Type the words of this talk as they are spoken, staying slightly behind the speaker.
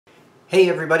Hey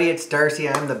everybody, it's Darcy.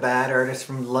 I'm the bad artist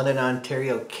from London,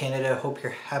 Ontario, Canada. Hope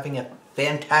you're having a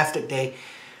fantastic day.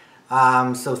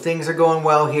 So things are going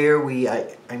well here.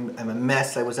 I'm a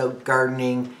mess. I was out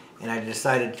gardening and I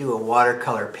decided to do a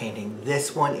watercolor painting.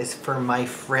 This one is for my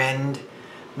friend,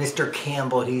 Mr.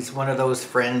 Campbell. He's one of those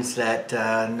friends that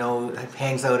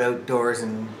hangs out outdoors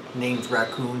and names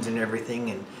raccoons and everything.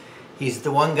 And he's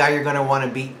the one guy you're going to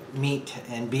want to meet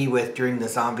and be with during the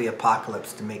zombie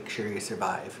apocalypse to make sure you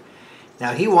survive.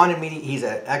 Now he wanted me to, he's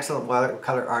an excellent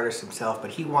watercolor artist himself,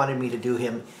 but he wanted me to do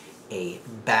him a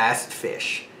bass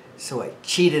fish. So I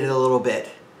cheated a little bit,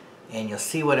 and you'll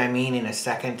see what I mean in a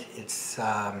second. It's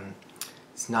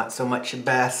not so much a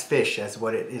bass fish as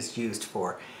what it is used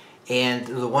for. And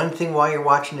the one thing while you're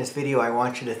watching this video I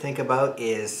want you to think about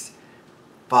is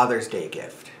Father's Day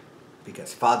gift.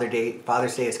 Because Father's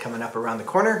Day is coming up around the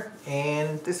corner,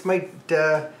 and this might,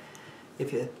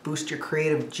 if you boost your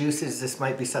creative juices, this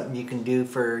might be something you can do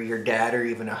for your dad or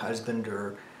even a husband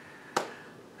or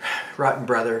rotten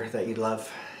brother that you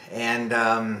love. And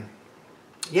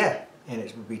yeah, and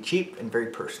it would be cheap and very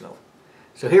personal.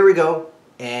 So here we go,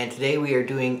 and today we are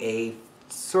doing a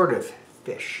sort of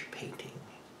fish painting.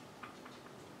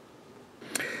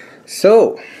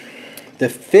 So the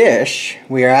fish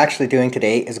we are actually doing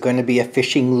today is going to be a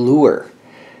fishing lure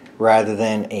rather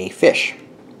than a fish.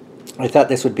 I thought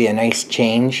this would be a nice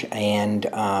change, and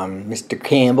Mr.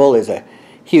 Campbell is a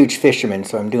huge fisherman,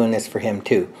 so I'm doing this for him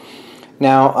too.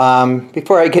 Now,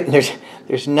 before I get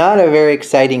there's not a very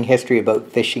exciting history about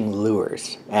fishing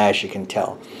lures, as you can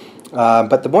tell.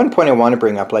 But the one point I want to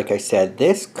bring up, like I said,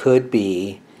 this could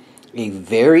be a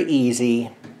very easy,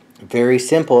 very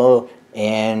simple,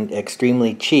 and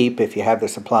extremely cheap, if you have the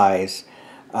supplies,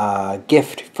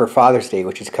 gift for Father's Day,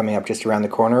 which is coming up just around the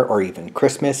corner, or even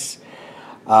Christmas.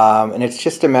 And it's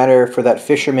just a matter for that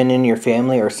fisherman in your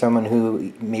family, or someone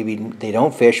who maybe they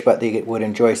don't fish but they would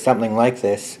enjoy something like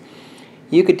this.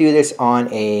 You could do this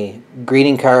on a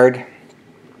greeting card,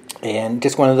 and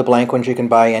just one of the blank ones you can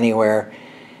buy anywhere,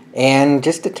 and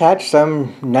just attach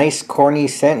some nice corny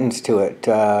sentence to it.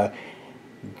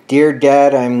 Dear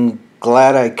Dad, I'm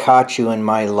glad I caught you in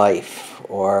my life,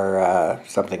 or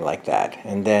something like that.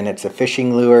 And then it's a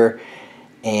fishing lure,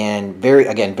 and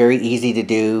very easy to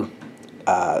do.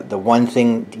 The one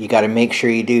thing you got to make sure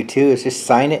you do too is just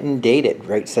sign it and date it,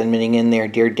 right? Sending in there,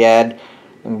 Dear Dad,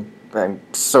 I'm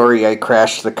sorry I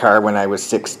crashed the car when I was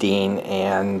 16,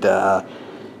 and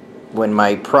when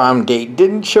my prom date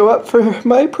didn't show up for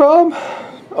my prom.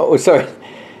 Oh, sorry,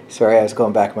 I was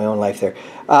going back in my own life there.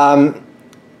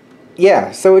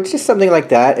 Yeah, so it's just something like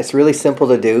that. It's really simple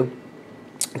to do.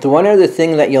 The one other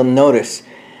thing that you'll notice,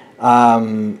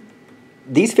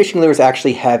 these fishing lures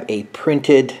actually have a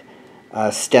printed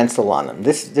stencil on them.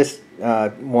 This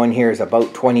one here is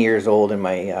about 20 years old in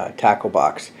my tackle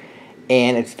box,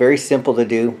 and it's very simple to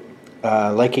do.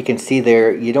 Like you can see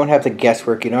there, you don't have the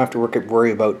guesswork. You don't have to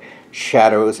worry about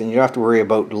shadows, and you don't have to worry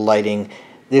about lighting.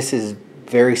 This is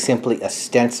very simply a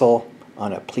stencil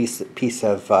on a piece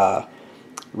of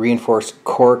reinforced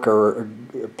cork or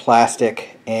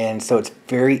plastic, and so it's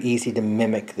very easy to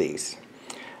mimic these.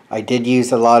 I did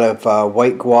use a lot of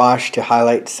white gouache to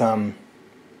highlight some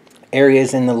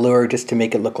areas in the lure, just to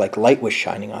make it look like light was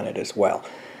shining on it as well.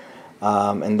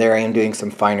 And there I am doing some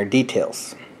finer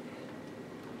details.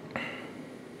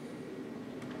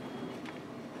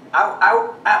 Ow,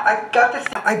 ow,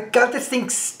 ow, I got this thing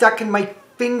stuck in my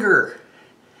finger.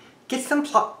 Get some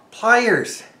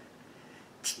pliers.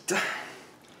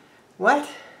 What?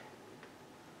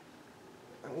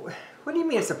 What do you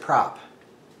mean it's a prop?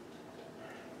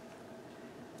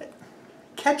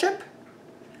 Ketchup?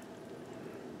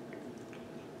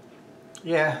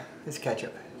 Yeah, it's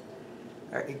ketchup.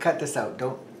 Alright, cut this out.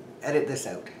 Don't edit this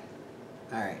out.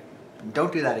 Alright,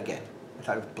 don't do that again. I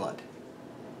thought it was blood.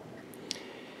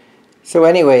 So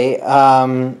anyway,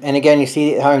 and again, you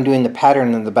see how I'm doing the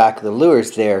pattern on the back of the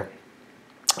lures there.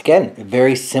 Again,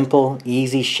 very simple,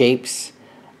 easy shapes.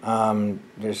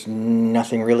 There's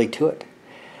nothing really to it.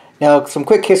 Now, some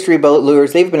quick history about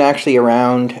lures. They've been actually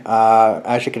around,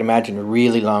 as you can imagine, a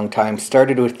really long time.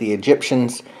 Started with the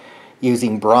Egyptians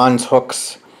using bronze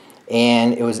hooks,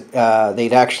 and it was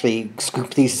they'd actually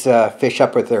scoop these fish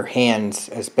up with their hands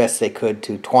as best they could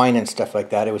to twine and stuff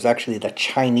like that. It was actually the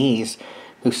Chinese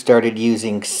who started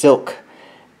using silk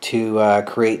to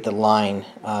create the line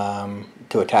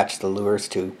to attach the lures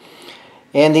to.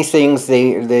 And these things,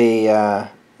 a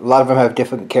lot of them have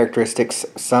different characteristics.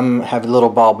 Some have little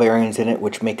ball bearings in it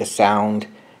which make a sound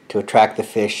to attract the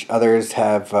fish. Others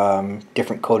have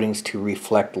different coatings to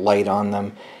reflect light on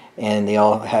them, and they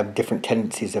all have different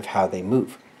tendencies of how they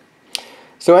move.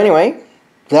 So anyway,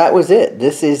 that was it.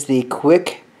 This is the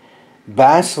quick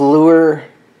bass lure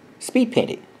speed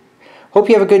painting. Hope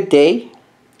you have a good day.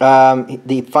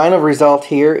 The final result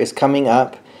here is coming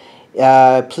up.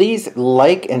 Please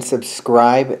like and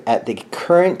subscribe. At the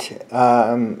current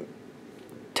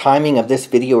timing of this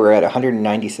video, we're at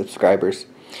 190 subscribers.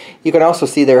 You can also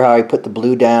see there how I put the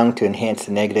blue down to enhance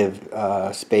the negative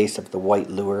space of the white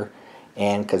lure,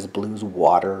 and because blue's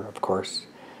water, of course.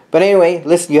 But anyway,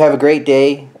 listen, you have a great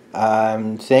day.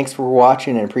 Thanks for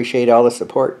watching and appreciate all the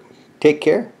support. Take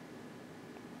care.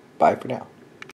 Bye for now.